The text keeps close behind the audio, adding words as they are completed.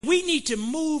We need to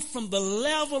move from the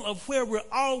level of where we're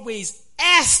always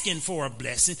asking for a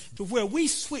blessing to where we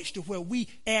switch to where we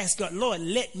ask God, Lord,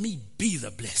 let me be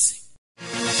the blessing.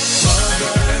 Brothers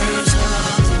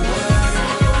of the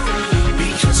world,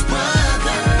 because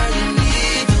brother, you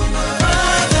need the word.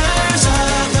 Brothers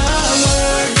of the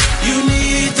word, you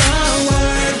need the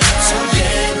word. So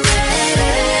get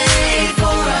ready for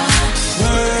a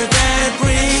word that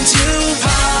brings you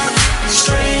power,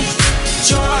 strength,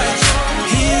 joy.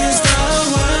 Here's the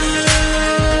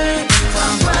word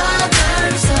from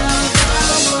Brothers of the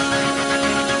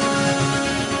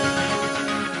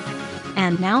Word.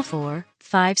 And now for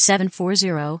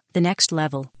 5740, the next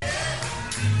level.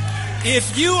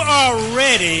 If you are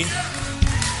ready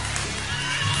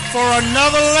for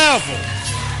another level,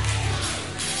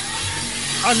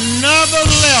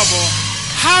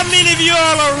 how many of you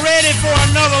all are ready for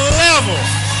another level?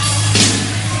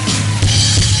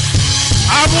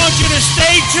 I want you to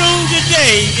stay tuned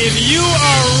today if you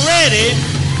are ready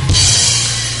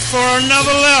for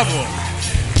another level.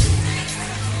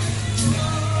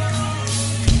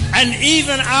 And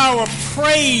even our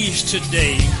praise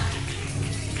today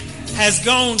has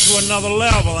gone to another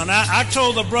level. And I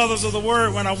told the Brothers of the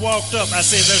Word when I walked up, I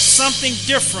said, there's something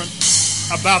different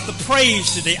about the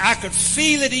praise today. I could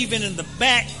feel it even in the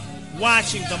back,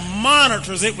 watching the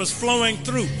monitors. It was flowing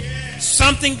through.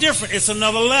 Something different. It's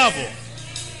another level.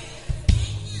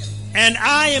 And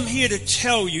I am here to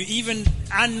tell you, even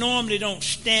I normally don't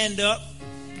stand up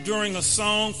during a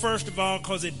song, first of all,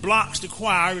 because it blocks the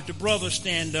choir if the brothers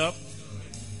stand up.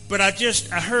 But I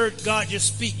heard God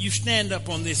just speak, you stand up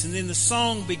on this. And then the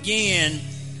song began,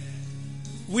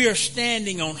 we are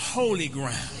standing on holy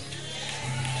ground.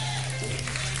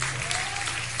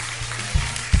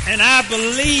 And I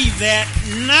believe that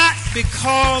not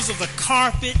because of the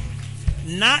carpet,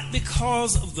 not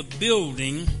because of the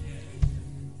building,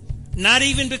 not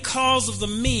even because of the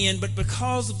men, but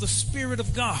because of the Spirit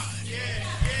of God.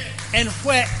 And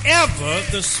wherever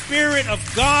the Spirit of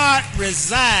God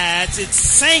resides, it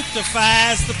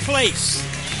sanctifies the place.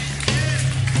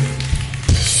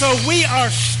 So we are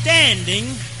standing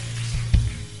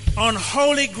on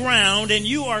holy ground, and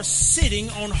you are sitting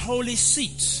on holy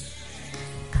seats.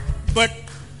 But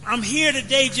I'm here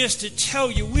today just to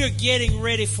tell you we're getting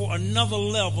ready for another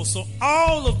level. So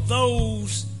all of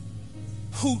those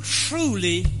who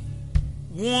truly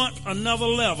want another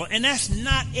level, and that's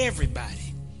not everybody.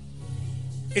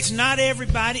 It's not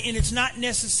everybody, and it's not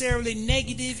necessarily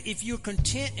negative if you're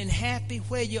content and happy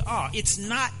where you are. It's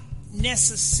not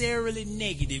necessarily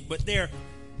negative, but there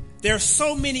are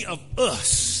so many of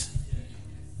us,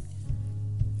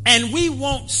 and we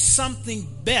want something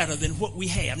better than what we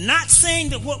have. Not saying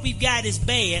that what we've got is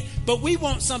bad, but we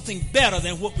want something better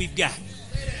than what we've got.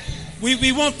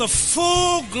 We want the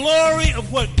full glory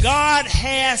of what God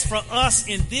has for us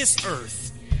in this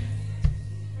earth.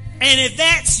 And if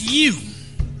that's you,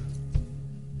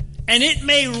 and it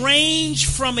may range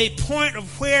from a point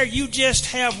of where you just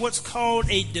have what's called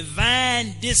a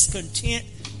divine discontent.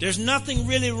 There's nothing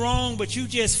really wrong, but you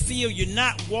just feel you're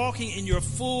not walking in your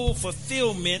full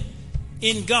fulfillment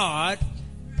in God.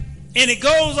 And it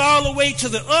goes all the way to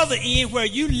the other end where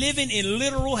you're living in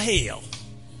literal hell,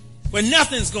 where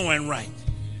nothing's going right.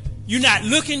 You're not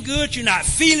looking good. You're not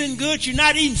feeling good. You're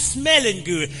not even smelling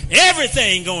good.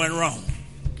 Everything going wrong.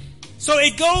 So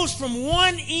it goes from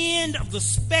one end of the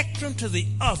spectrum to the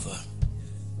other.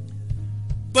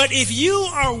 But if you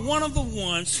are one of the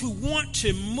ones who want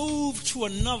to move to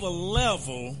another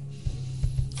level,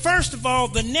 first of all,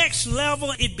 the next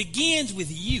level, it begins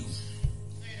with you.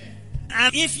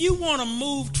 And if you want to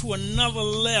move to another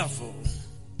level,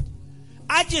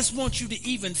 I just want you to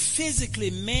even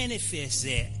physically manifest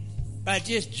that by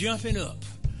just jumping up.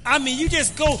 I mean, you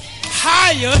just go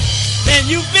higher than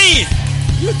you've been.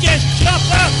 You just jump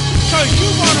up because you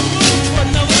want to move to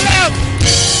another level.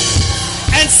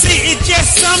 And see, it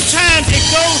just sometimes it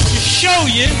goes to show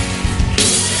you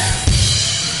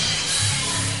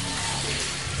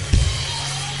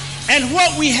and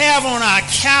what we have on our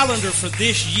calendar for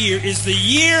this year is the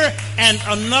year and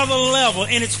another level.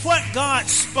 And it's what God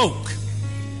spoke.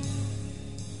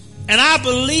 And I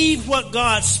believe what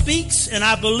God speaks, and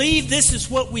I believe this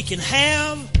is what we can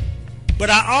have.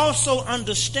 But I also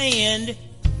understand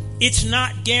it's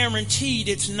not guaranteed.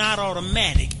 It's not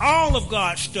automatic. All of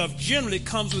God's stuff generally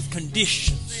comes with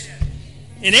conditions.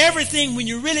 And everything, when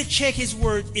you really check His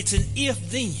word, it's an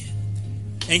if-then.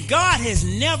 And God has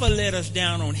never let us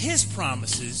down on His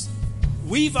promises.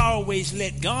 We've always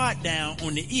let God down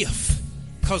on the if,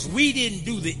 because we didn't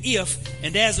do the if,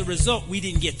 and as a result, we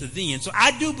didn't get the then. So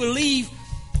I do believe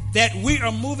that we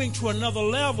are moving to another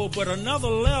level, but another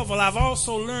level, I've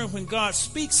also learned when God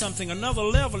speaks something, another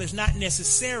level is not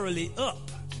necessarily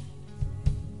up.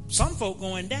 Some folk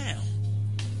going down.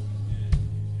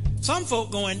 Some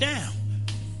folk going down.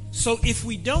 So if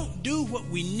we don't do what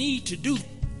we need to do,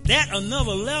 that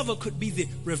another level could be the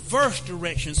reverse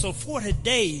direction. So for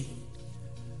today,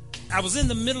 I was in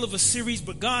the middle of a series,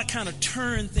 but God kind of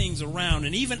turned things around.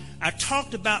 And even I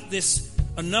talked about this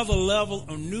another level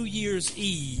on New Year's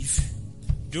Eve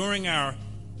during our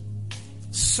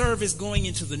service going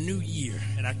into the new year.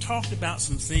 And I talked about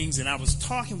some things, and I was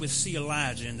talking with C.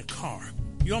 Elijah in the car.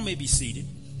 You all may be seated.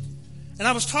 And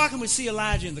I was talking with C.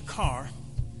 Elijah in the car,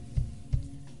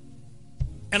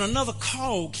 and another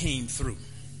call came through.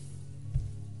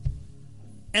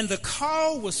 And the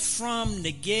call was from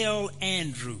Nigel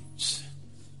Andrews.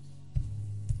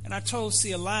 And I told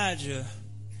C. Elijah,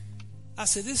 I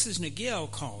said, this is Nigel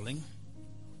calling.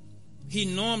 He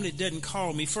normally doesn't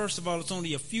call me. First of all, it's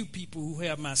only a few people who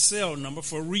have my cell number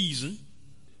for a reason.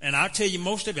 And I'll tell you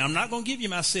most of it. I'm not going to give you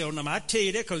my cell number. I tell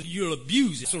you that because you'll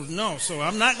abuse it. So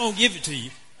I'm not going to give it to you.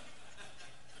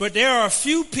 But there are a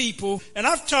few people, and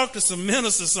I've talked to some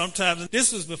ministers sometimes.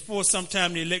 This was before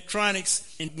sometime the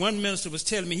electronics, and one minister was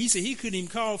telling me, he said he couldn't even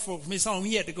call from his home.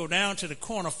 He had to go down to the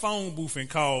corner phone booth and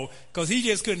call because he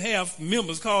just couldn't have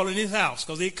members calling his house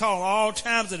because they call all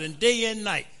times of the day and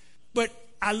night. But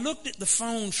I looked at the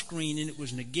phone screen, and it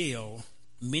was Nigel.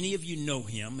 Many of you know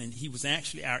him, and he was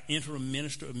actually our interim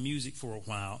minister of music for a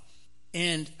while.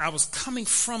 And I was coming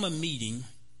from a meeting,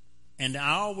 and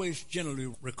I always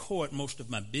generally record most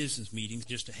of my business meetings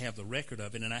just to have the record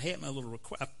of it. And I had my little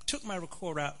record. I took my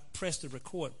recorder out, pressed the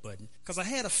record button, because I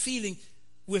had a feeling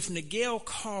with Nigel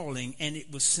calling, and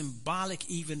it was symbolic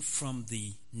even from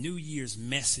the New Year's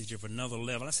message of another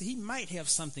level. I said, he might have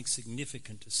something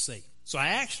significant to say. So I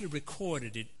actually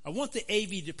recorded it. I want the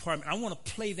AV department, I want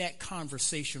to play that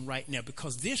conversation right now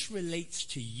because this relates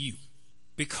to you.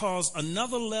 Because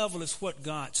another level is what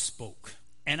God spoke.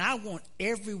 And I want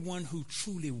everyone who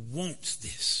truly wants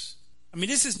this. I mean,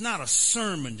 this is not a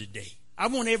sermon today. I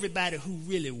want everybody who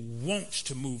really wants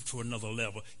to move to another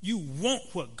level. You want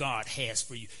what God has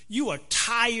for you. You are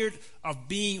tired of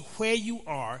being where you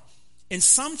are. And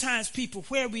sometimes people,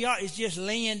 where we are is just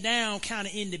laying down kind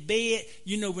of in the bed.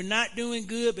 You know, we're not doing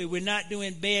good, but we're not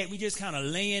doing bad. We just kind of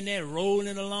laying there,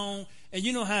 rolling along. And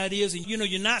you know how it is. And you know,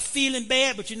 you're not feeling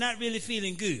bad, but you're not really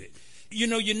feeling good. You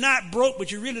know, you're not broke,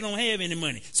 but you really don't have any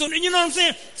money. So, you know what I'm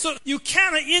saying? So you're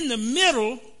kind of in the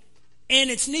middle, and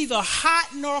it's neither hot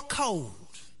nor cold,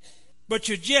 but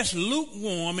you're just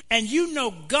lukewarm. And you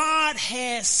know God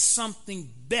has something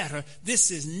better.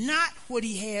 This is not what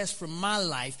he has for my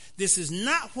life. This is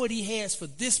not what he has for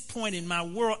this point in my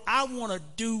world. I want to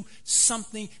do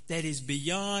something that is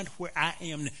beyond where I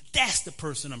am now. That's the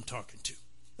person I'm talking to.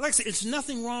 Like I said, it's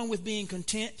nothing wrong with being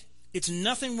content. It's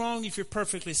nothing wrong if you're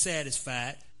perfectly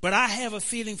satisfied. But I have a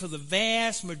feeling for the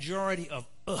vast majority of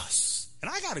us,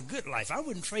 and I got a good life. I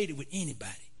wouldn't trade it with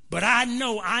anybody. But I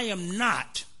know I am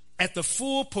not at the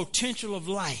full potential of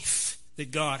life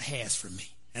that God has for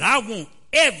me. And I want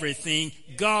everything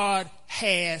God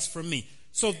has for me.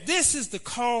 So this is the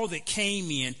call that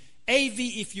came in. AV,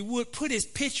 if you would, put his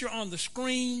picture on the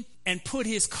screen and put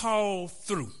his call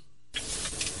through.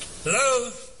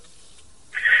 Hello?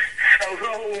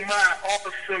 Hello, my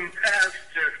awesome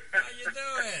pastor. How you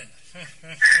doing?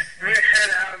 Man,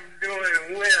 I'm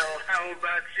doing well. How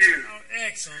about you? Oh,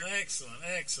 excellent.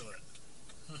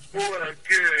 Well,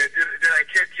 good. Did I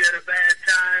catch you at a bad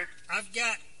time?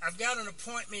 I've got an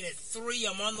appointment at 3.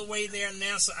 I'm on the way there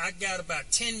now, so I got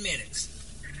about 10 minutes.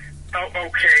 Oh, okay. All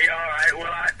right.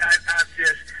 Well, I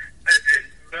just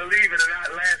believe it or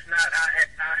not, last night I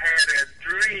had a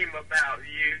dream about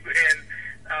you, and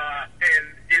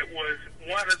it was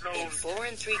one of those in 4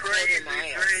 3/4 crazy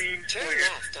miles. dreams Turn where,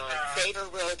 left on Faber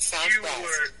Road Southwest. you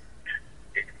were.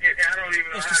 I don't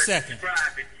even know Just how a to second.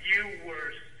 describe it. You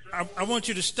were. I want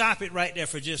you to stop it right there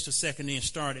for just a second and then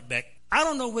start it back. I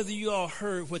don't know whether you all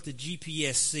heard what the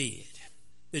GPS said.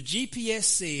 The GPS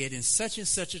said in such and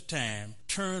such a time,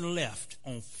 turn left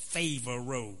on Faber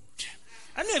Road.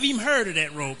 I've never even heard of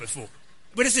that road before.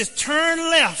 But it says turn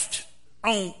left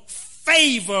on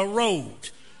Faber Road.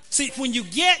 See, when you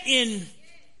get in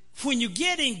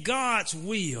God's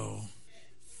will,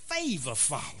 favor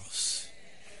follows.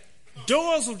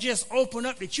 Doors will just open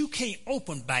up that you can't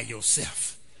open by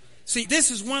yourself. See,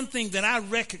 this is one thing that I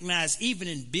recognize even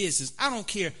in business. I don't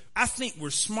care. I think we're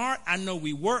smart. I know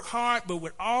we work hard, but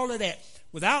with all of that,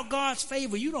 without God's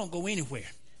favor, you don't go anywhere.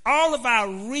 all of our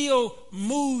real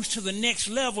moves to the next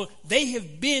level, they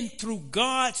have been through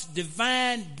God's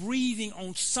divine breathing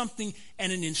on something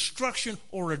and an instruction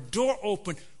or a door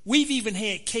open. We've even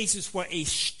had cases where a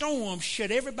storm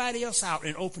shut everybody else out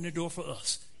and opened the door for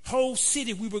us. Whole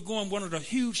city we were going, one of the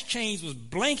huge chains was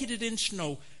blanketed in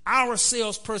snow. Our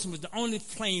salesperson was the only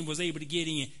plane was able to get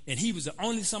in, and he was the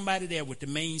only somebody there with the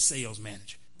main sales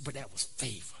manager. But that was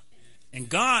favor. And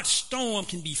God's storm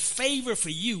can be favor for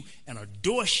you and a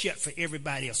door shut for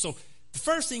everybody else. So the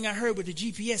first thing I heard with the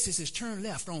GPS is turn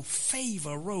left on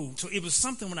Favor Road. So it was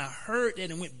something when I heard that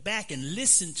and went back and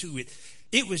listened to it,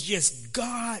 it was just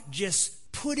God just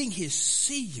putting his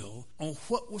seal on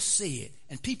what was said.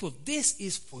 And people, this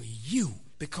is for you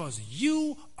because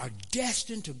you are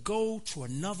destined to go to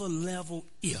another level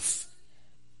if.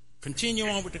 Continue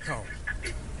on with the call.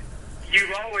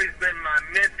 You've always been my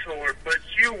mentor, but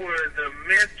you were the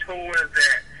mentor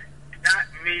that got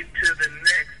me to the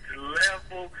next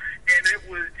level, and it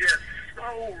was just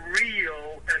so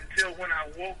real until when I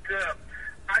woke up,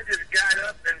 I just got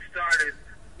up and started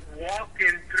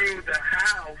walking through the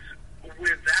house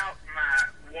without my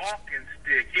walking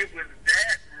stick. It was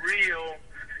that real,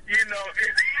 you know.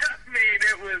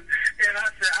 It was, and I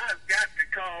said, I've got to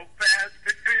call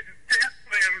Pastor and tell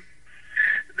him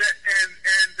that,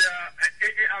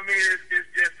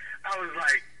 it's just, I was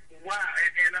like, wow,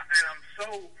 and I'm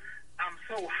so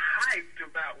hyped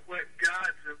about what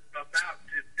God's about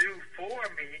to do for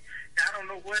me. I don't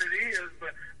know what it is,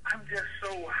 but I'm just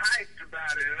so hyped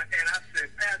about it. And I said,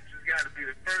 Pastor's got to be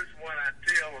the first one I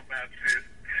tell about this.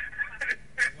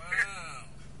 Wow.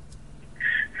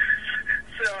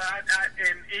 So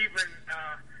and even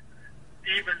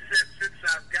since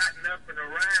I've gotten up and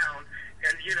around,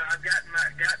 and I've got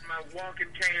my walking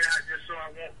cane out just so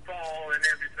I won't fall and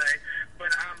everything.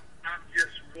 But I'm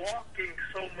just walking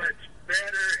so much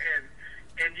better,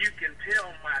 and you can tell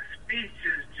my speech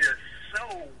is just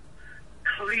so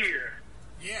clear.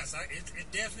 Yes, it's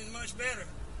definitely much better.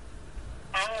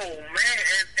 Oh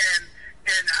man,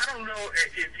 and I don't know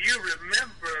if you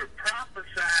remember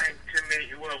prophesying to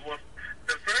me. Well,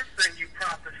 the first thing you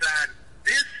prophesied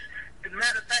as a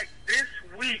matter of fact,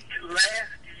 this week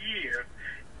last year,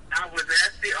 I was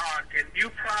at the Ark, and you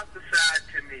prophesied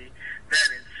to me that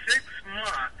in 6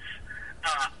 months,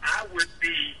 I would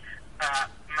be,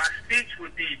 my speech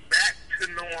would be back to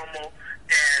normal,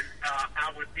 and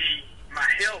my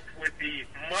health would be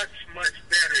much, much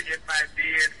better if I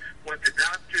did what the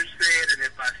doctor said and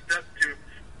if I stuck to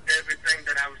everything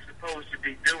that I was supposed to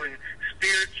be doing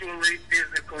spiritually,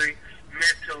 physically,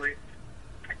 mentally.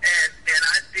 And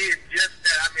I did just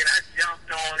that. I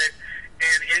jumped on it,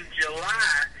 and in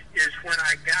July is when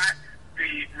I got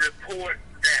the report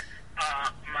that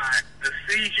the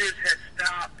seizures had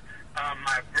stopped,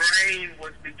 my brain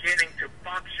was beginning to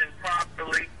function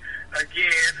properly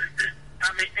again.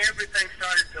 Everything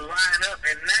started to line up,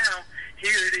 and now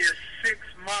here it is 6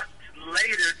 months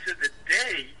later to the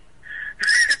day.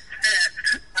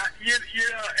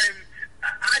 And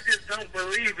I just don't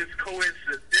believe it's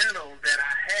coincidental that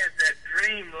I had that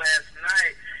dream last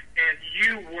night, and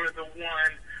you were the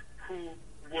one who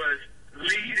was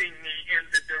leading me in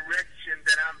the direction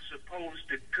that I'm supposed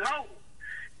to go.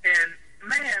 And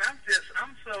man, I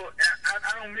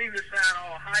don't mean to sound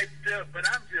all hyped up, but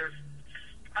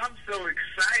I'm so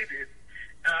excited.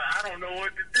 I don't know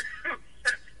what to do.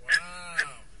 Wow.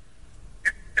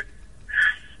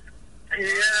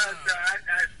 Yeah, so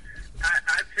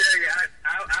I tell you,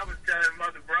 I was telling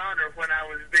Mother Bronner when I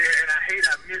was there, and I hate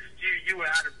I missed you. You were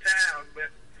out of town, but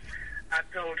I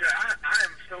told her I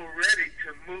am so ready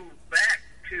to move back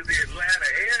to the Atlanta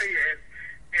area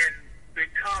and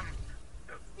become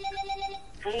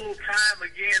full time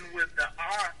again with the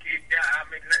Ark.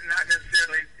 Not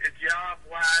necessarily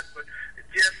job-wise, but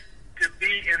just to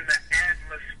be in the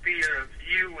atmosphere of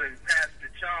you and Pastor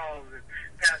Charles and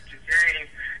Pastor James,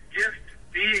 just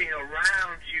being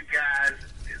around you guys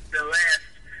the last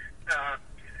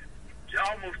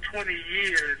almost 20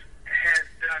 years has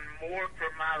done more for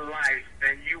my life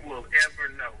than you will ever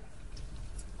know.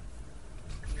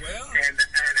 Well, and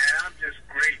I'm just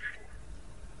grateful.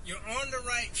 You're on the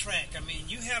right track.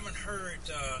 You haven't heard,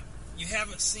 you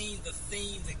haven't seen the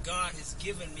theme that God has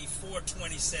given me for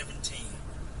 2017.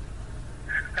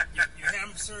 You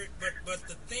haven't heard, but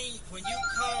the thing, when you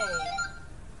called,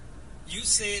 you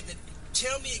said that,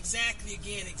 tell me exactly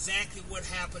what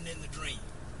happened in the dream.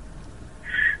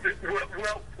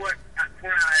 Well, when I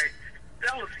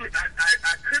fell asleep,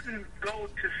 I couldn't go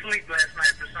to sleep last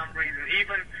night for some reason.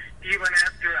 Even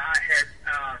after I had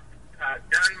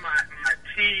done my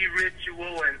tea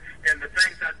ritual and the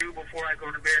things I do before I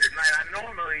go to bed at night, I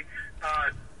normally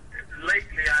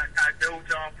lately I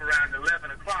dozed off around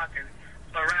 11 o'clock, and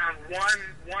around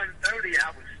 1:30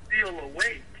 I was still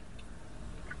awake.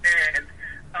 And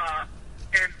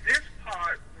this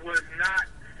part was not,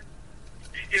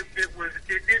 it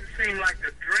didn't seem like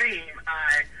a dream.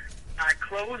 I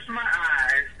closed my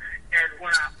eyes, and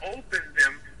when I opened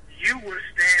them, you were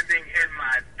standing in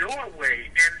my doorway,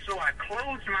 and so I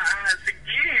closed my eyes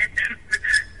again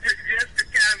just to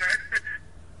kind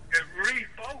of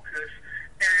refocus.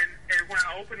 And when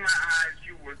I opened my eyes,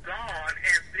 you were gone,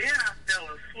 and then I fell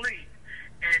asleep,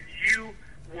 and you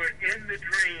were in the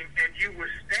dream, and you were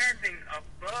standing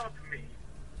above me.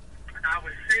 I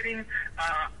was sitting in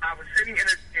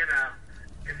a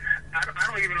I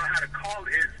don't even know how to call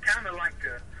it. It's kind of like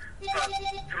a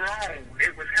throne.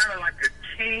 It was kind of like a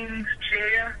king's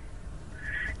chair,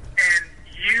 and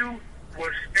you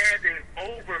were standing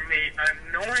over me,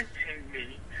 anointing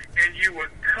me, and you were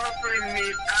covering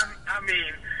me. I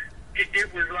mean,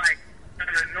 it was like an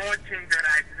anointing that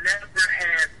I'd never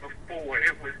had before.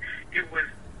 It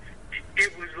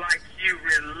was like you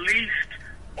released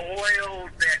oil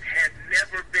that had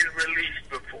never been released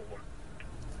before.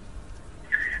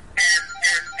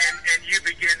 And you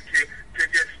begin to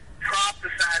just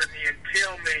prophesy to me and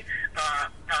tell me,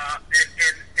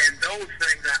 and those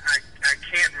things, I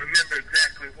can't remember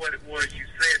exactly what it was you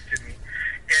said to me.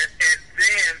 And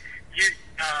then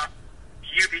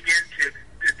you begin to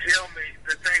tell me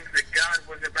the things that God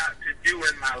was about to do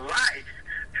in my life.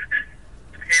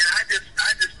 And I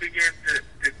just began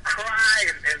to cry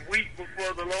and weep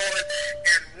before the Lord.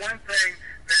 And one thing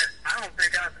that I don't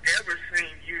think I've ever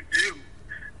seen you do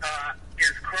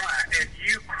is cry. And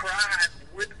you cried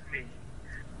with me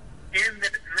in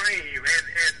that dream. And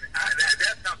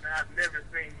that's something I've never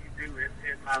seen you do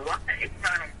in my life,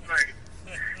 I don't think.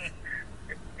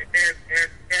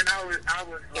 And I was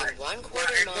like, in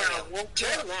 1/4 mile,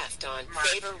 turn left on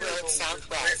Favor Road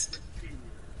Southwest.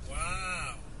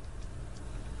 Wow.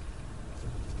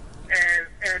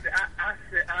 And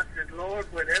I said, Lord,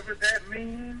 whatever that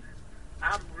means,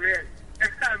 I'm ready.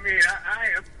 I mean, I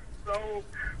am so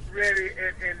ready.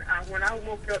 And when I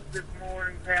woke up this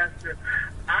morning, Pastor,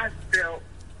 I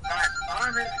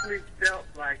honestly felt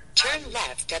like turn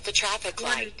left at the traffic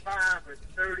light. 25 or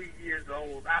 30 years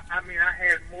old. I mean, I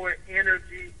had more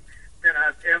energy than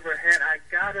I've ever had. I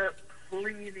got up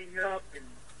cleaning up and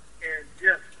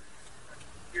just,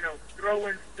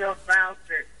 throwing stuff out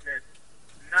that's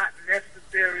not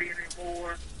necessary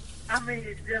anymore. I mean,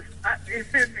 it just,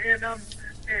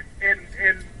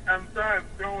 and I'm sorry I'm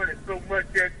throwing it so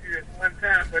much at you at one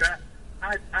time, but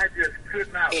I just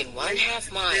could not. In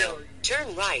 1/2 mile,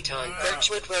 turn right on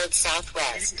Birchwood Road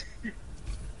Southwest.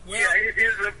 Well,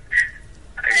 yeah,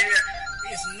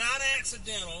 it's not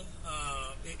accidental.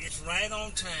 It's right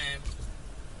on time.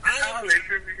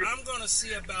 I'm going to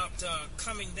see about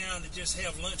coming down to just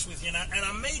have lunch with you, and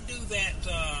I may do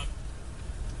that.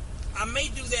 I may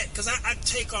do that because I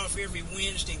take off every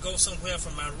Wednesday and go somewhere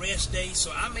for my rest day,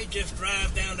 so I may just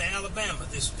drive down to Alabama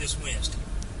this Wednesday.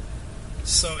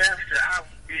 So, Pastor, I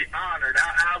would be honored.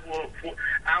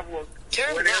 I will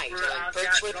turn right on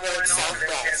Birchwood Road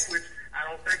Southwest. Which I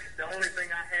don't think the only thing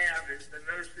I have is the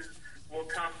nurses will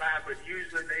come by, but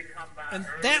usually they come by. And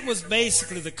that was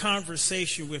basically the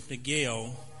conversation with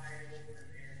Miguel.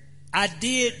 I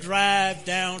did drive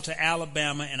down to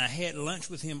Alabama, and I had lunch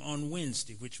with him on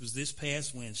Wednesday, which was this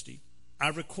past Wednesday. I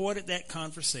recorded that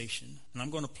conversation, and I'm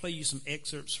going to play you some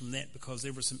excerpts from that because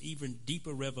there were some even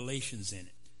deeper revelations in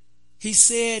it. He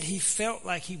said he felt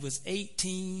like he was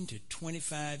 18 to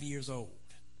 25 years old.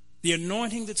 The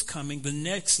anointing that's coming, the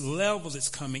next level that's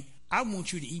coming, I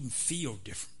want you to even feel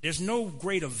different. There's no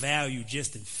greater value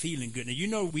just in feeling good.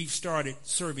 Now, we've started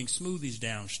serving smoothies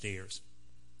downstairs.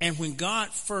 And when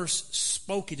God first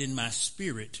spoke it in my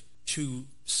spirit to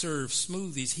serve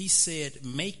smoothies, he said,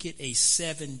 make it a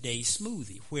 7-day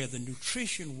smoothie where the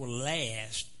nutrition will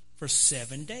last for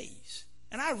 7 days.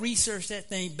 And I researched that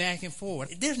thing back and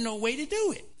forth. There's no way to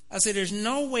do it. I said, there's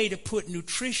no way to put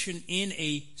nutrition in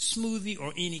a smoothie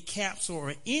or any capsule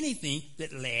or anything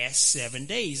that lasts 7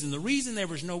 days. And the reason there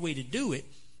was no way to do it,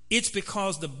 it's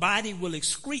because the body will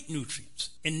excrete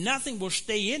nutrients and nothing will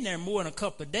stay in there more than a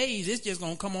couple of days. It's just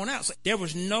going to come on out. So there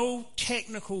was no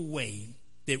technical way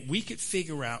that we could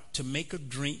figure out to make a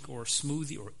drink or a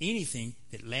smoothie or anything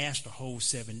that lasts a whole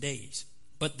 7 days.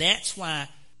 But that's why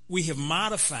we have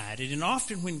modified it. And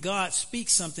often when God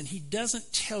speaks something, he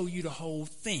doesn't tell you the whole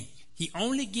thing. He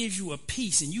only gives you a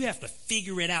piece and you have to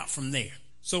figure it out from there.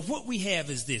 So what we have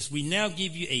is this. We now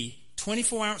give you a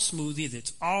 24-ounce smoothie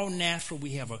that's all natural.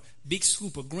 We have a big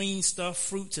scoop of green stuff,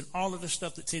 fruits, and all of the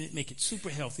stuff that's in it, make it super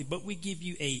healthy. But we give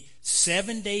you a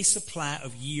 7-day supply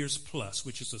of Years Plus,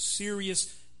 which is a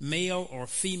serious male or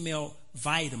female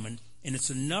vitamin, and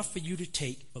it's enough for you to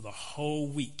take for the whole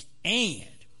week. And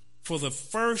for the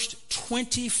first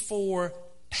 24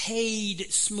 paid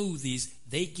smoothies,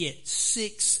 they get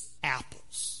 6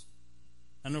 apples.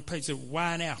 I know people say,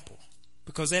 why an apple?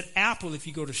 Because that apple, if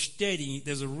you go to studying,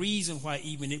 there's a reason why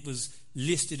even it was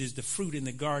listed as the fruit in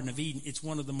the Garden of Eden. It's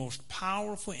one of the most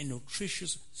powerful and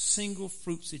nutritious single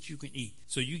fruits that you can eat.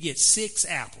 So you get 6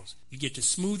 apples. You get the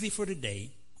smoothie for the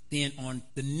day. Then on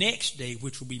the next day,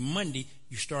 which will be Monday,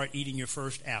 you start eating your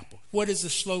first apple. What is the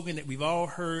slogan that we've all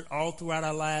heard all throughout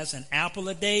our lives? An apple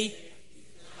a day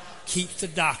keeps the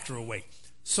doctor away.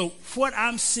 So what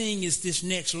I'm seeing is this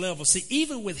next level. See,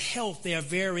 even with health, there are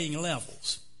varying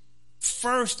levels.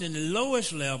 First and the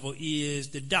lowest level is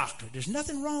the doctor. There's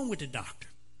nothing wrong with the doctor,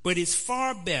 but it's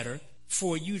far better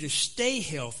for you to stay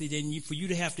healthy than for you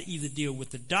to have to either deal with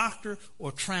the doctor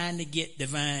or trying to get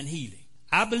divine healing.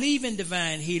 I believe in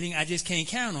divine healing. I just can't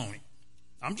count on it.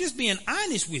 I'm just being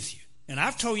honest with you. And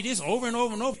I've told you this over and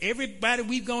over and over. Everybody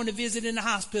we've gone to visit in the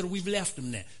hospital, we've left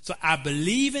them there. So I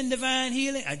believe in divine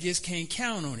healing. I just can't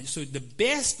count on it. So the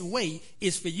best way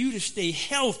is for you to stay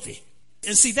healthy.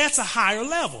 And see, that's a higher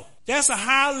level. That's a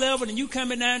higher level than you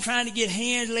coming down trying to get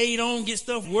hands laid on, get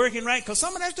stuff working right, because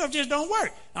some of that stuff just don't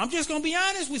work. I'm just going to be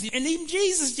honest with you. And even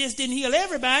Jesus just didn't heal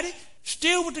everybody.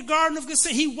 Still with the Garden of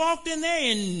Gethsemane, he walked in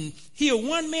there and healed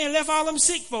one man, left all them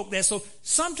sick folk there. So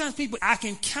sometimes people, I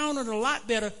can count it a lot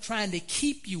better trying to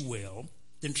keep you well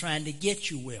than trying to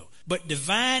get you well. But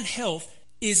divine health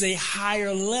is a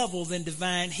higher level than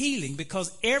divine healing,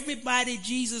 because everybody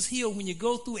Jesus healed, when you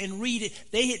go through and read it,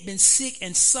 they had been sick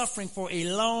and suffering for a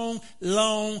long,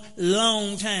 long,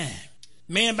 long time.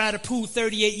 Man by the pool,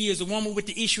 38 years. The woman with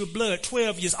the issue of blood,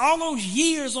 12 years. All those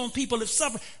years on people that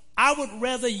suffer. I would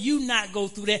rather you not go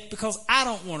through that, because I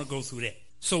don't want to go through that.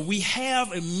 So we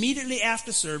have immediately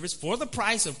after service, for the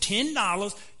price of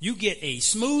 $10, you get a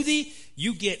smoothie,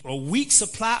 you get a week's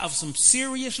supply of some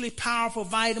seriously powerful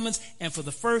vitamins, and for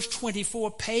the first 24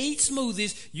 paid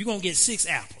smoothies, you're going to get 6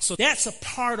 apples. So that's a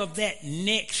part of that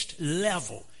next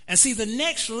level. And see, the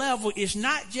next level is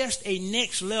not just a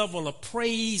next level of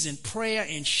praise and prayer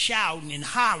and shouting and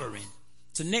hollering.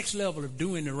 It's a next level of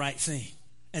doing the right thing.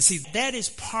 And see, that is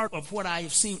part of what I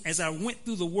have seen as I went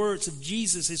through the words of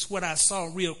Jesus. It's what I saw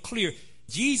real clear.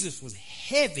 Jesus was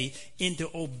heavy into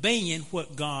obeying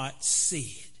what God said.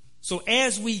 So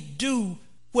as we do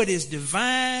what is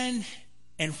divine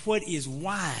and what is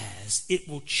wise, it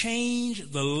will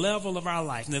change the level of our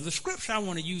life. Now, the scripture I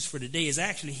want to use for today is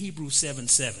actually Hebrews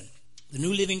 7:7, the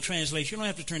New Living Translation. You don't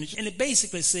have to turn it. And it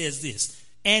basically says this: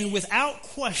 and without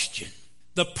question,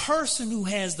 the person who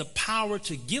has the power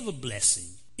to give a blessing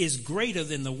is greater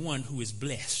than the one who is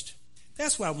blessed.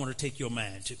 That's where I want to take your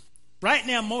mind to. Right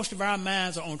now, most of our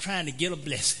minds are on trying to get a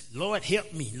blessing. Lord,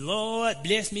 help me. Lord,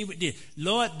 bless me with this.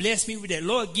 Lord, bless me with that.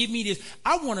 Lord, give me this.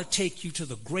 I want to take you to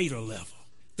the greater level.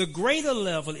 The greater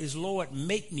level is, Lord,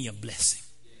 make me a blessing.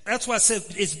 That's why I said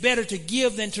it's better to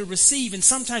give than to receive. And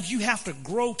sometimes you have to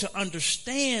grow to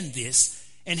understand this.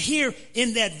 And here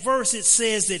in that verse, it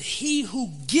says that he who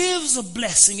gives a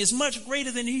blessing is much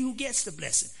greater than he who gets the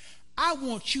blessing. I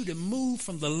want you to move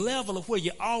from the level of where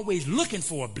you're always looking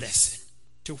for a blessing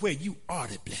to where you are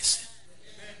the blessing.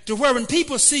 To where when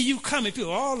people see you coming,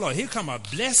 people, oh Lord, here come a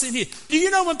blessing here. Do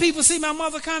you know when people see my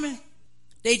mother coming,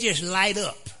 they just light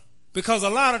up? Because a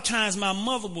lot of times my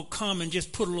mother will come and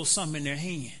just put a little something in their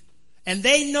hand. And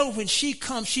they know when she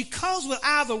comes with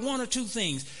either one or two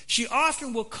things. She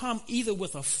often will come either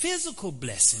with a physical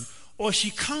blessing, or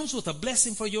she comes with a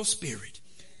blessing for your spirit.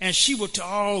 And she will tell,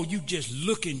 oh, you just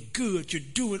looking good. You're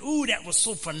doing, ooh, that was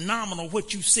so phenomenal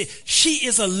what you said. She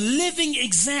is a living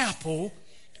example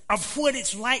of what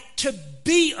it's like to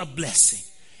be a blessing.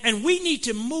 And we need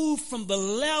to move from the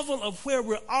level of where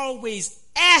we're always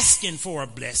asking for a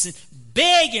blessing,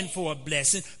 begging for a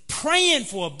blessing, praying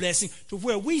for a blessing, to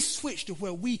where we switch to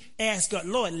where we ask God,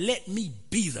 Lord, let me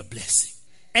be the blessing.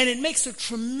 And it makes a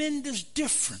tremendous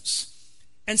difference.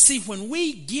 And see, when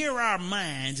we gear our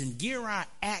minds and gear our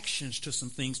actions to some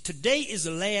things, today is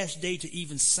the last day to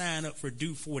even sign up for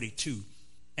Due 42.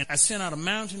 And I sent out a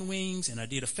Mountain Wings, and I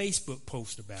did a Facebook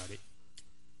post about it.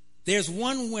 There's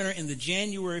one winner in the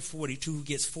January 42 who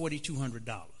gets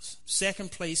 $4,200.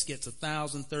 Second place gets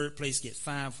 $1,000. Third place gets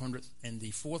 $500. And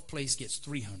the fourth place gets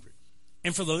 $300.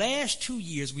 And for the last 2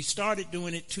 years, we started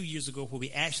doing it 2 years ago, where we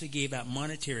actually gave out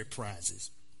monetary prizes.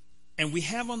 And we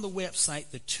have on the website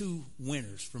the 2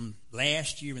 winners from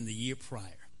last year and the year prior.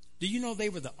 Do you know they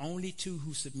were the only two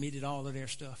who submitted all of their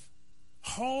stuff?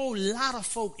 Whole lot of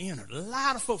folk entered. A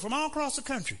lot of folk from all across the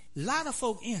country. A lot of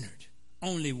folk entered.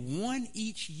 Only one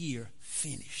each year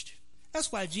finished.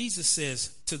 That's why Jesus says,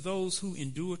 to those who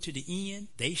endure to the end,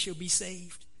 they shall be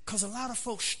saved. Because a lot of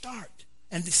folks start.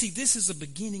 And see, this is the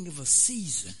beginning of a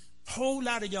season. Whole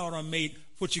lot of y'all done made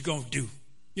what you're going to do.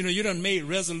 You know, you done made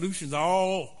resolutions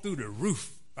all through the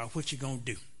roof about what you're going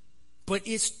to do. But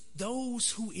it's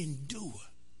those who endure.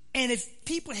 And if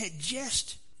people had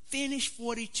just finished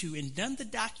 42 and done the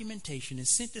documentation and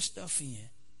sent the stuff in,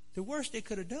 the worst they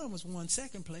could have done was won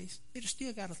second place. They'd have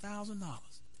still got $1,000.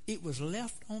 It was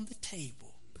left on the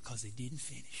table because they didn't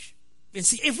finish. And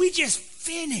see, if we just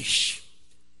finish,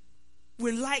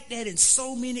 we're like that in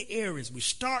so many areas. We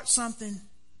start something,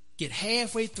 get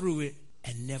halfway through it,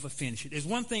 and never finish it. There's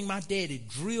one thing my daddy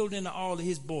drilled into all of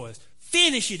his boys.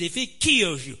 Finish it if it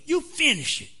kills you. You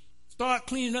finish it. Start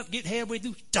cleaning up, get halfway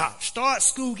through, stop. Start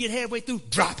school, get halfway through,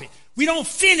 drop it. We don't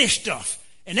finish stuff.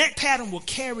 And that pattern will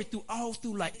carry through all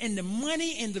through life. And the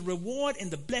money and the reward and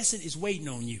the blessing is waiting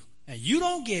on you. And you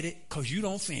don't get it because you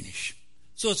don't finish.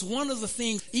 So it's one of the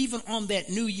things, even on that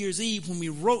New Year's Eve, when we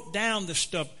wrote down the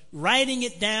stuff, writing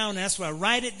it down, that's why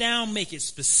write it down, make it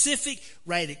specific,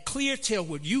 write it clear, tell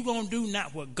what you going to do,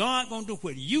 not what God going to do,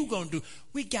 what you going to do.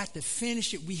 We got to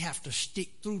finish it. We have to stick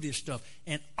through this stuff.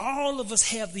 And all of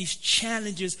us have these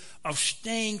challenges of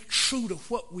staying true to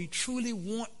what we truly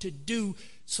want to do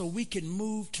so we can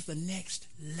move to the next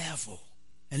level.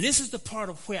 And this is the part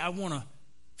of where I want to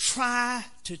try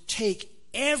to take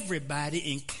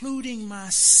everybody, including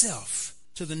myself,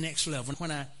 to the next level.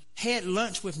 When I had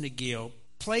lunch with Nigel,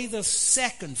 play the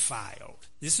second file.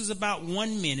 This is about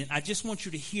 1 minute. I just want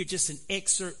you to hear just an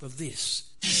excerpt of this.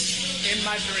 In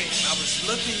my dream, I was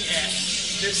looking at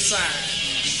this sign,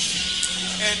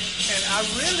 and I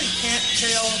really can't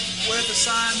tell where the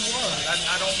sign was.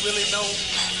 I don't really know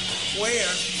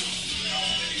where.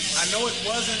 I know it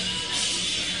wasn't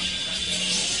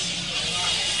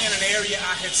in an area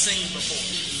I had seen before.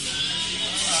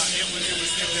 It was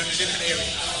in a different area,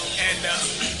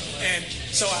 and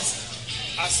so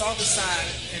I saw the sign,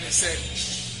 and it said,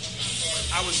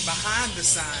 I was behind the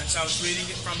sign, so I was reading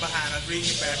it from behind. I was reading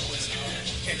it backwards,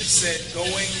 and it said,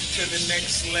 going to the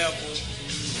next level,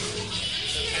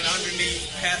 and underneath,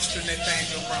 Pastor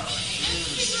Nathaniel Brown.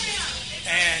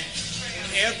 And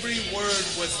every word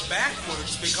was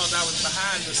backwards because I was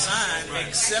behind the sign, right,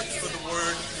 except for the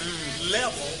word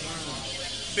level,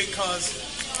 because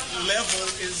level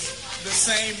is the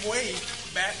same way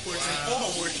backwards and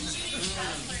forwards.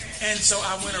 And so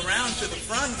I went around to the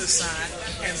front of the sign,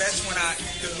 and that's when I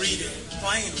could read it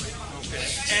plainly. Okay.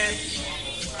 And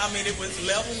I mean, it was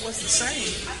level was the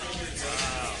same.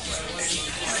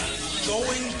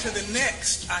 Going to the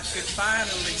next, I could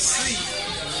finally see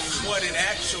what it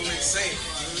actually said.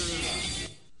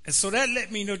 And so that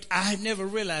let me know, I had never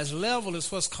realized level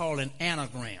is what's called an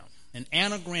anagram. An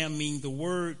anagram means the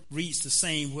word reads the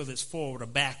same whether it's forward or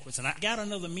backwards. And I got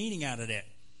another meaning out of that.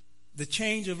 The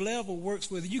change of level works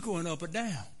whether you're going up or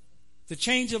down. The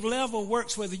change of level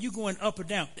works whether you're going up or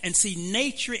down. And see,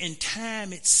 nature and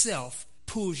time itself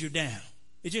pulls you down.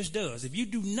 It just does. If you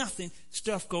do nothing,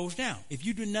 stuff goes down. If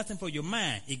you do nothing for your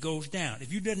mind, it goes down.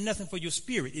 If you do nothing for your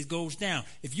spirit, it goes down.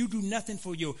 If you do nothing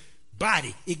for your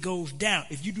body, it goes down.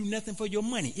 If you do nothing for your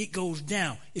money, it goes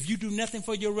down. If you do nothing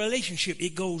for your relationship,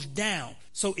 it goes down.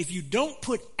 So if you don't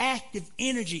put active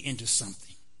energy into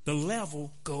something, the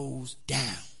level goes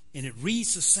down. And it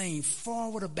reads the same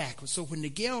forward or backwards. So when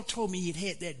Nigel told me he'd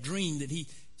had that dream that he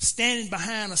standing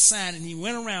behind a sign and he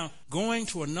went around going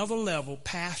to another level,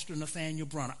 Pastor Nathaniel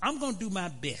Brunner, I'm going to do my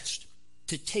best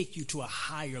to take you to a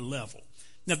higher level.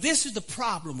 Now, this is the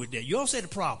problem with that. You all say the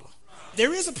problem.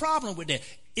 There is a problem with that.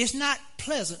 It's not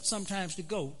pleasant sometimes to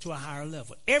go to a higher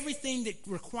level. Everything that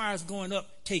requires going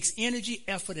up takes energy,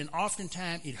 effort, and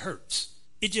oftentimes it hurts.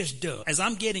 It just does. As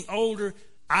I'm getting older,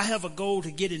 I have a goal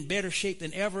to get in better shape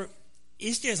than ever.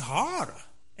 It's just harder.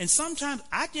 And sometimes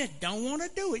I just don't want to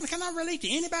do it. Can I relate to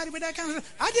anybody with that kind of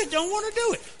stuff? I just don't want to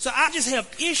do it. So I just have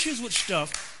issues with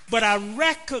stuff. But I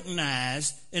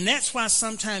recognize, and that's why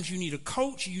sometimes you need a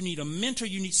coach, you need a mentor,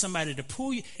 you need somebody to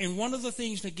pull you. And one of the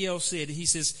things Nigel said, he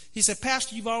said,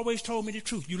 Pastor, you've always told me the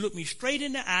truth. You looked me straight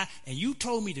in the eye and you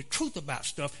told me the truth about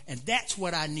stuff, and that's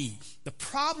what I need. The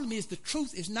problem is the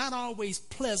truth is not always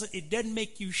pleasant. It doesn't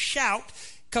make you shout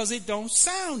because it don't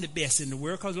sound the best in the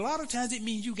world, because a lot of times it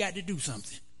means you got to do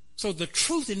something. So the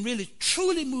truth and really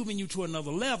truly moving you to another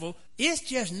level, it's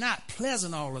just not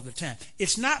pleasant all of the time.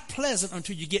 It's not pleasant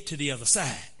until you get to the other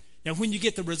side. Now, when you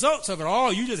get the results of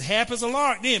it, you just happy as a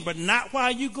lark then, but not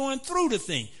while you're going through the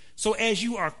thing. So as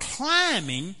you are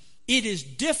climbing, It is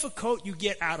difficult. You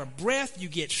get out of breath, you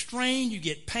get strained, you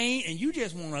get pain, and you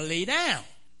just want to lay down.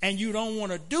 And you don't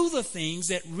want to do the things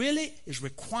that really is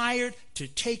required to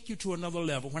take you to another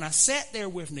level. When I sat there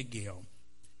with Nigel,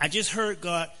 I just heard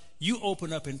God, you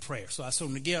open up in prayer. So I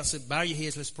told Nigel, I said, bow your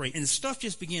heads, let's pray. And the stuff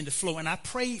just began to flow. And I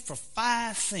prayed for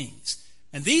 5 things.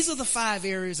 And these are the 5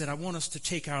 areas that I want us to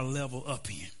take our level up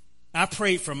in. I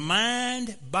prayed for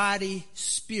mind, body,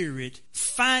 spirit,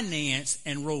 finance,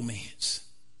 and romance.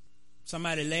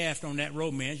 Somebody laughed on that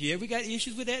romance. Yeah, we got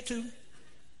issues with that too.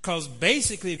 Because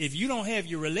basically, if you don't have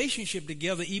your relationship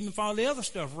together, even for all the other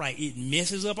stuff right, it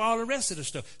messes up all the rest of the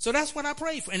stuff. So that's what I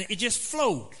prayed for. And it just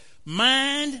flowed.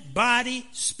 Mind, body,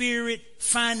 spirit,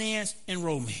 finance, and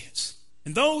romance.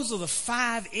 And those are the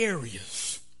 5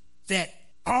 areas that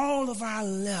all of our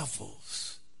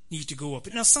levels need to go up.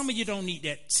 Now, some of you don't need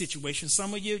that situation.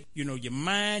 Some of you, your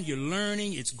mind, you're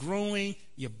learning, it's growing,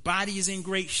 your body is in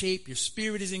great shape, your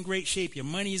spirit is in great shape, your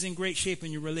money is in great shape,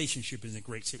 and your relationship is in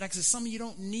great shape. Like I said, some of you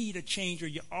don't need a change, or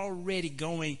you're already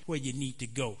going where you need to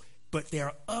go. But there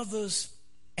are others,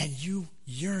 and you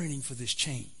yearning for this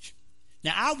change.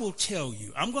 Now, I will tell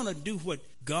you, I'm going to do what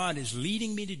God is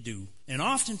leading me to do. And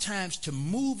oftentimes, to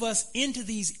move us into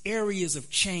these areas of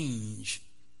change,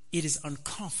 it is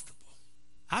uncomfortable.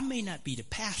 I may not be the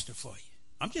pastor for you.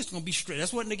 I'm just going to be straight.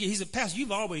 That's what he's a pastor.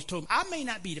 You've always told me, I may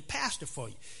not be the pastor for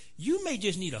you. You may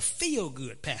just need a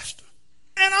feel-good pastor.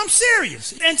 And I'm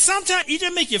serious. And sometimes he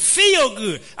just make you feel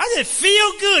good. I said,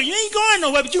 feel good. You ain't going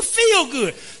nowhere, but you feel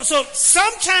good. So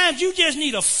sometimes you just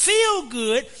need a feel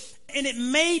good, and it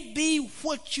may be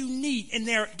what you need. And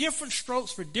there are different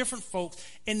strokes for different folks,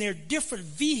 and there are different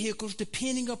vehicles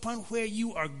depending upon where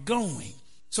you are going.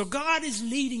 So God is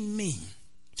leading me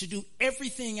to do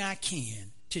everything I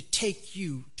can to take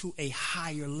you to a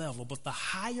higher level. But the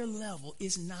higher level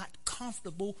is not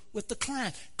comfortable with the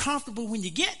climb. Comfortable when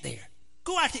you get there.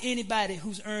 Go out to anybody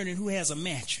who's earning, who has a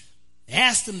mansion.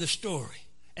 Ask them the story.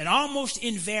 And almost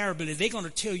invariably, they're going to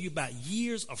tell you about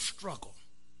years of struggle.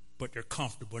 But they're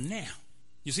comfortable now.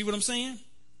 You see what I'm saying?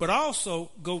 But also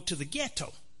go to the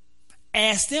ghetto.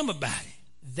 Ask them about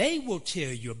it. They will tell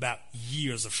you about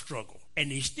years of struggle. And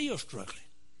they're still struggling.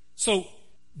 So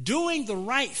doing the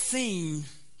right thing,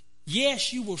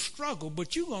 yes, you will struggle,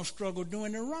 but you're going to struggle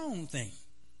doing the wrong thing.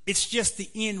 It's just the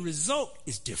end result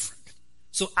is different.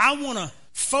 So I want to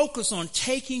focus on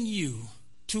taking you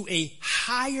to a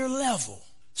higher level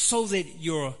so that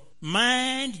your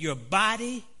mind, your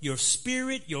body, your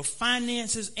spirit, your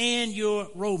finances, and your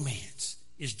romance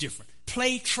is different.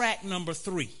 Play track number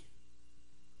 3.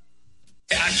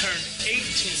 I turned 18,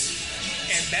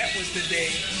 and that was the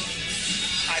day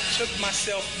I took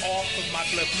myself off of my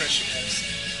blood pressure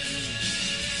medicine.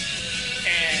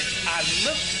 And I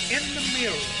looked in the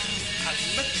mirror. I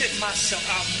looked at myself.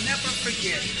 I'll never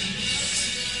forget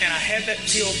it. And I had that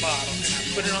pill bottle, and I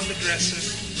put it on the dresser,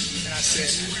 and I said,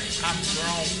 I'm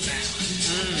grown now.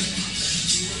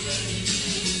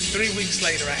 3 weeks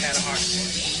later, I had a heart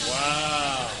attack.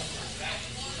 Wow.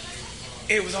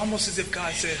 It was almost as if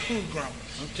God said, who grown?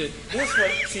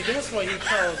 That's why he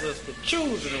calls us the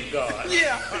children of God.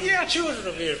 Yeah. Children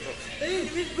of Israel.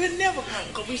 We're never grown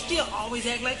because we still always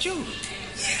act like children.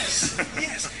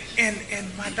 Yes. And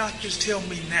my doctors tell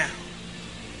me now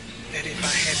that if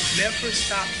I had never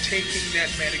stopped taking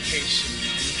that medication,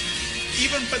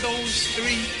 even for those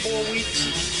 3-4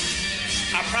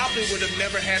 weeks, I probably would have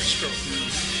never had a stroke.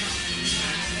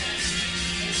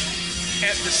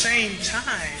 At the same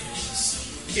time,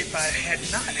 if I had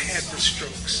not had the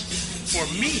strokes, for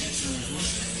me,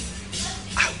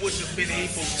 I wouldn't have been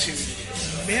able to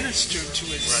minister to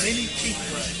as many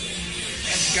people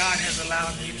as God has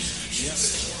allowed me to.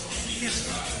 Yes.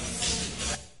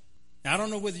 Now, I don't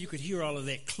know whether you could hear all of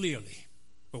that clearly,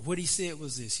 but what he said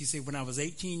was this. He said, when I was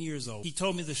 18 years old, he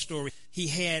told me the story. He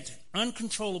had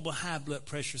uncontrollable high blood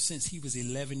pressure since he was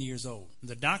 11 years old.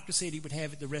 The doctor said he would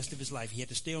have it the rest of his life. He had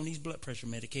to stay on these blood pressure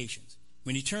medications.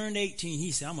 When he turned 18,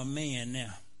 he said, I'm a man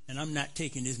now, and I'm not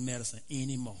taking this medicine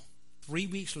anymore. 3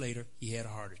 weeks later, he had a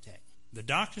heart attack. The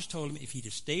doctors told him if he'd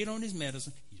have stayed on his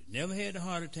medicine, he'd have never had the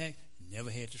heart attack,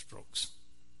 never had the strokes.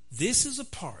 This is a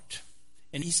part.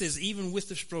 And he says even with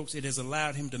the strokes, it has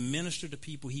allowed him to minister to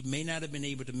people he may not have been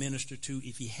able to minister to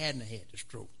if he hadn't had the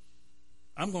stroke.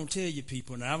 I'm going to tell you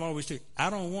people, and I've always told you,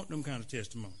 I don't want them kind of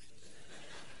testimonies.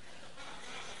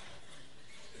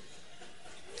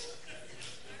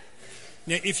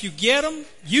 Now, if you get them,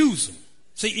 use them.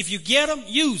 See, if you get them,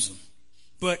 use them.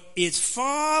 But it's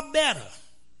far better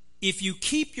if you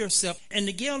keep yourself. And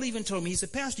the girl even told me, he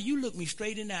said, Pastor, you looked me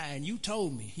straight in the eye and you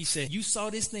told me. He said, you saw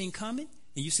this thing coming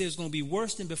and you said it's going to be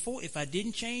worse than before if I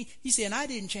didn't change. He said, and I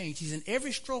didn't change. He said,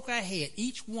 every stroke I had,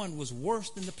 each one was worse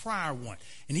than the prior one.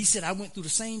 And he said, I went through the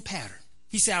same pattern.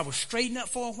 He said, I would straighten up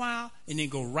for a while and then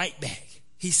go right back.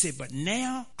 He said, but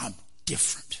now I'm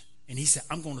different. And he said,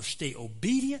 I'm going to stay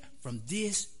obedient from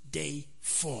this day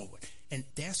forward. And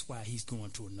that's why he's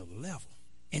going to another level.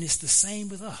 And it's the same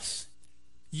with us.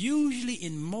 Usually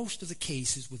in most of the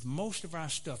cases, with most of our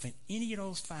stuff in any of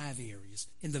those 5 areas,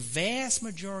 in the vast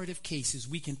majority of cases,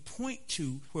 we can point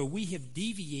to where we have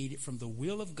deviated from the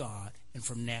will of God and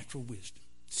from natural wisdom.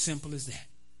 Simple as that.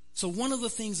 So one of the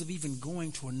things of even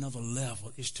going to another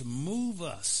level is to move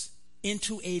us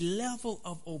into a level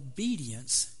of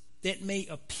obedience that may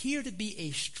appear to be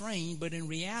a strain, but in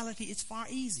reality, it's far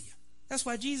easier. That's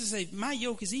why Jesus said, my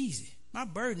yoke is easy. My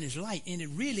burden is light, and it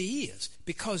really is,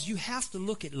 because you have to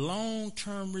look at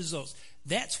long-term results.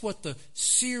 That's what the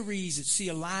series that See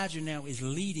Elijah now is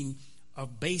leading,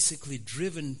 of basically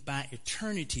driven by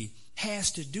eternity, has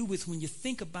to do with when you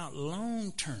think about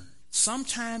long-term.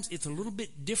 Sometimes it's a little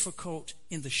bit difficult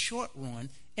in the short run,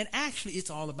 and actually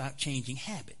it's all about changing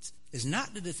habits. It's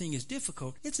not that the thing is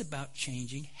difficult, it's about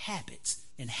changing habits.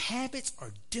 And habits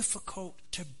are difficult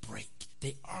to break.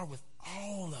 They are with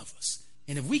all of us.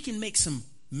 And if we can make some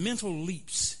mental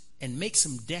leaps and make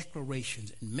some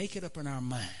declarations and make it up in our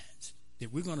minds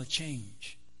that we're going to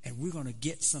change and we're going to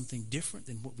get something different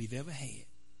than what we've ever had.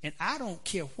 And I don't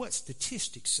care what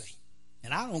statistics say,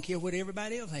 and I don't care what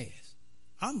everybody else has.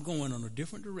 I'm going on a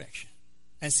different direction.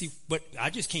 And see, but I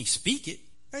just can't speak it.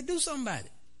 I do something about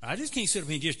it. I just can't sit up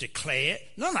here and just declare it.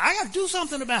 No, I got to do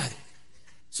something about it.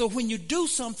 So when you do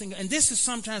something, and this is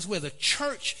sometimes where the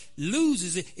church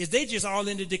loses it, is they just all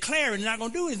into declaring and not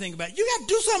going to do anything about it. You got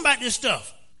to do something about this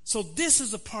stuff. So this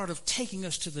is a part of taking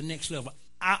us to the next level.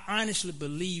 I honestly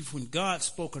believe when God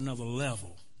spoke another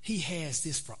level, he has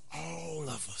this for all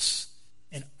of us.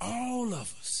 And all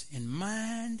of us, in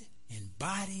mind, in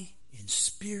body, in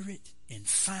spirit, in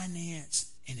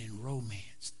finance, and in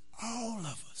romance, all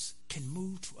of us can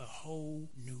move to a whole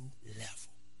new level.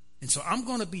 And so I'm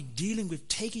going to be dealing with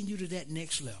taking you to that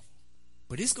next level.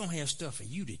 But it's going to have stuff for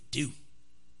you to do.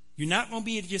 You're not going to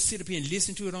be able to just sit up here and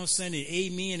listen to it on Sunday,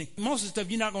 amen. And most of the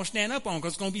stuff you're not going to stand up on,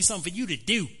 because it's going to be something for you to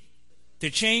do. To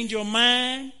change your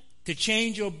mind, to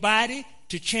change your body,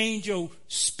 to change your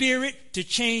spirit, to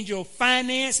change your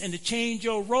finance, and to change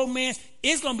your romance.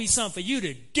 It's going to be something for you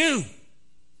to do.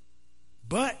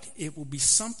 But it will be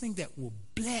something that will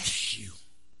bless you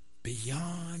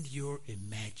beyond your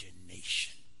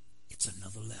imagination. It's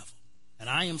another level. And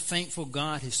I am thankful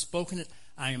God has spoken it.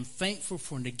 I am thankful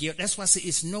for Nigel. That's why I say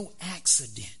it's no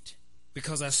accident.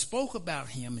 Because I spoke about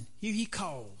him, and here he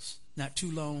calls not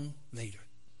too long later.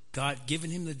 God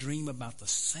giving him the dream about the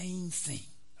same thing,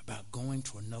 about going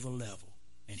to another level.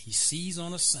 And he sees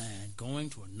on a sign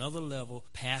going to another level,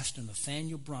 Pastor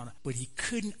Nathaniel Bronner, but he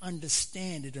couldn't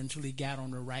understand it until he got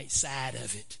on the right side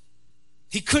of it.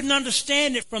 He couldn't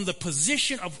understand it from the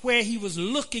position of where he was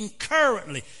looking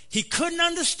currently. He couldn't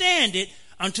understand it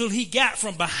until he got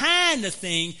from behind the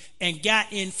thing and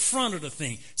got in front of the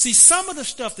thing. See, some of the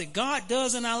stuff that God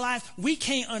does in our life, we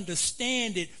can't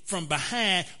understand it from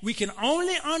behind. We can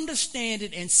only understand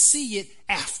it and see it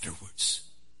afterwards.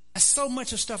 That's so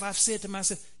much of stuff I've said to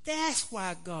myself, that's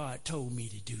why God told me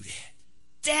to do that.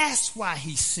 That's why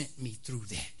he sent me through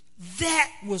that.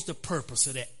 That was the purpose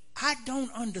of that. I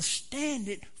don't understand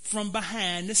it from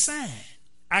behind the sign.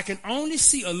 I can only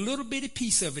see a little bitty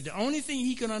piece of it. The only thing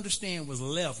he could understand was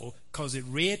level, because it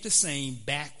read the same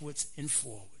backwards and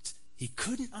forwards. He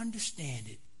couldn't understand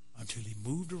it until he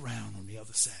moved around on the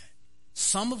other side.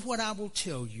 Some of what I will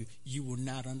tell you, you will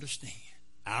not understand.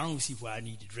 I don't see why I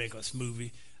need to drink a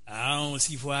smoothie. I don't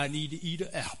see why I need to eat an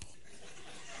apple.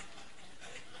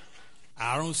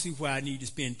 I don't see why I need to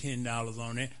spend $10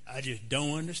 on it. I just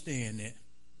don't understand that.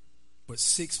 But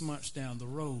 6 months down the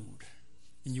road,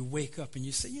 and you wake up and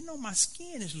you say, my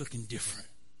skin is looking different.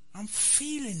 I'm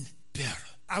feeling better.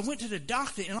 I went to the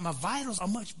doctor and my vitals are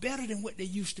much better than what they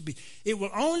used to be. It will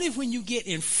only when you get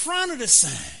in front of the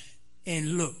sign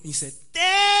and look. He said,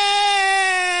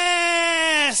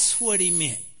 that's what he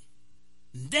meant.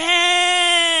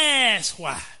 That's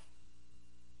why.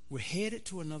 We're headed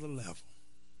to another level.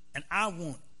 And I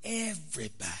want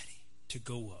everybody to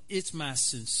go up. It's my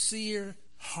sincere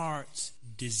heart's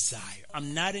desire.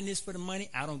 I'm not in this for the money.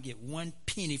 I don't get 1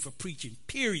 penny for preaching,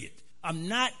 period. I'm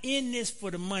not in this for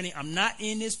the money. I'm not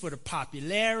in this for the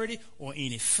popularity or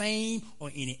any fame or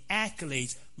any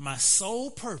accolades. My sole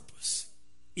purpose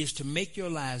is to make your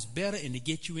lives better and to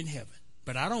get you in heaven.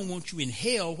 But I don't want you in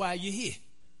hell while you're here.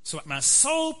 So my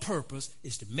sole purpose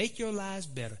is to make your lives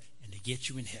better and to get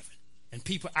you in heaven. And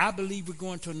people, I believe we're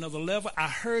going to another level. I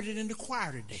heard it in the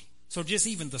choir today. So just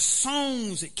even the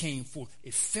songs that came forth,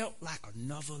 it felt like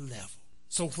another level.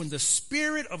 So when the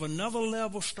spirit of another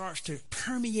level starts to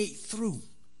permeate through,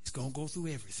 it's going to go through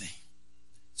everything.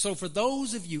 So for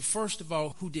those of you, first of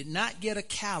all, who did not get a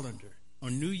calendar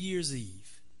on New Year's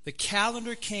Eve, the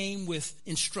calendar came with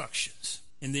instructions.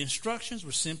 And the instructions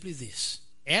were simply this.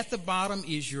 At the bottom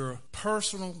is your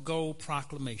personal goal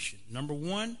proclamation. Number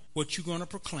 1, what you're going to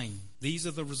proclaim. These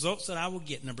are the results that I will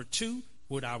get. Number 2,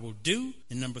 what I will do.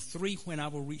 And number 3, when I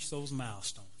will reach those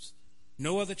milestones.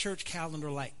 No other church calendar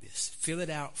like this. Fill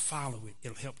it out, follow it.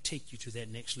 It'll help take you to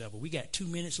that next level. We got 2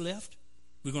 minutes left.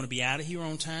 We're going to be out of here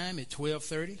on time at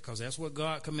 12:30 because that's what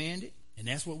God commanded. And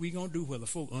that's what we're going to do whether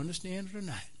folk understand it or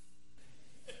not.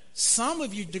 Some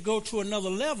of you, to go to another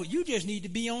level, you just need to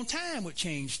be on time with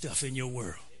change stuff in your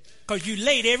world. Because you're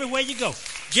late everywhere you go.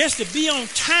 Just to be on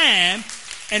time,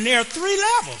 and there are 3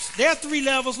 levels. There are 3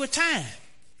 levels with time.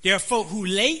 There are folk who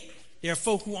late, there are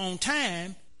folk who on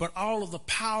time, but all of the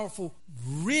powerful,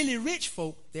 really rich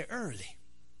folk, they're early.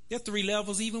 There are 3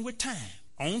 levels even with time.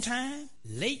 On time,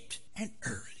 late, and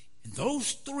early. And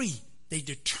those 3, they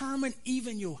determine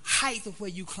even your height of where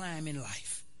you climb in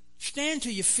life. Stand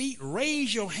to your feet,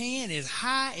 raise your hand as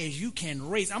high as you can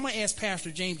raise. I'm going to ask Pastor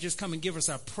James just come and give us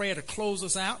our prayer to close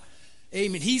us out.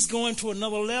 Amen. He's going to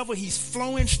another level. He's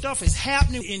flowing. Stuff is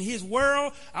happening in his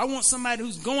world. I want somebody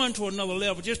who's going to another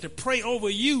level just to pray over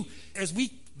you as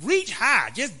we reach high.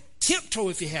 Just tiptoe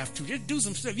if you have to. Just do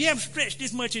some stuff. You haven't stretched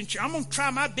this much in church. I'm going to try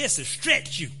my best to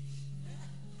stretch you.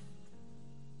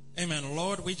 Amen.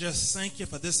 Lord, we just thank you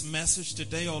for this message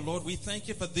today, oh Lord. We thank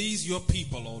you for these, your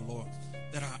people, oh Lord,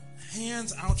 that are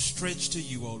hands outstretched to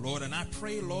you, oh Lord. And I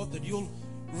pray, Lord, that you'll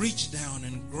reach down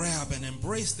and grab and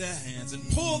embrace their hands and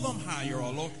pull them higher,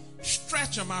 oh Lord.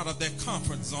 Stretch them out of their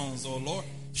comfort zones, oh Lord.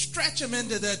 Stretch them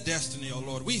into their destiny, oh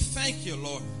Lord. We thank you,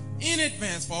 Lord, in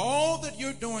advance for all that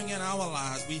you're doing in our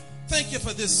lives. We thank you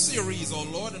for this series, oh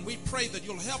Lord, and we pray that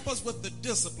you'll help us with the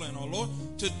discipline, oh Lord,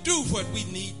 to do what we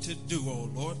need to do, oh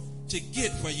Lord, to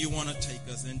get where you want to take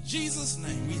us. In Jesus'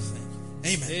 name we thank you.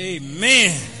 Amen.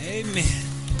 Amen. Amen.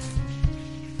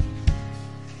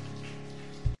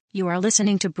 You are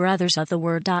listening to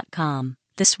brothersoftheword.com.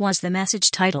 This was the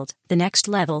message titled, The Next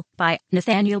Level, by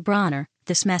Nathaniel Bronner.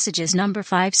 This message is number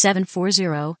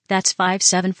 5740, that's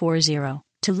 5740.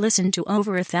 To listen to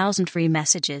over 1,000 free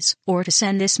messages, or to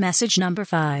send this message number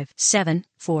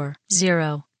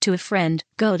 5740 to a friend,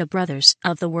 go to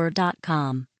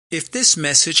brothersoftheword.com. If this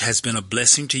message has been a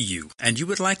blessing to you and you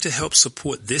would like to help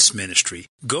support this ministry,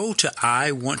 go to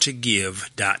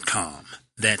iwanttogive.com.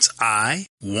 That's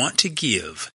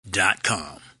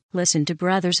iwanttogive.com. Listen to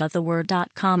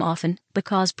brothersoftheword.com often,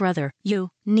 because brother,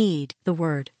 you need the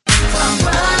word.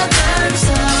 Brothers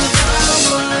of the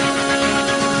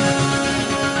Word.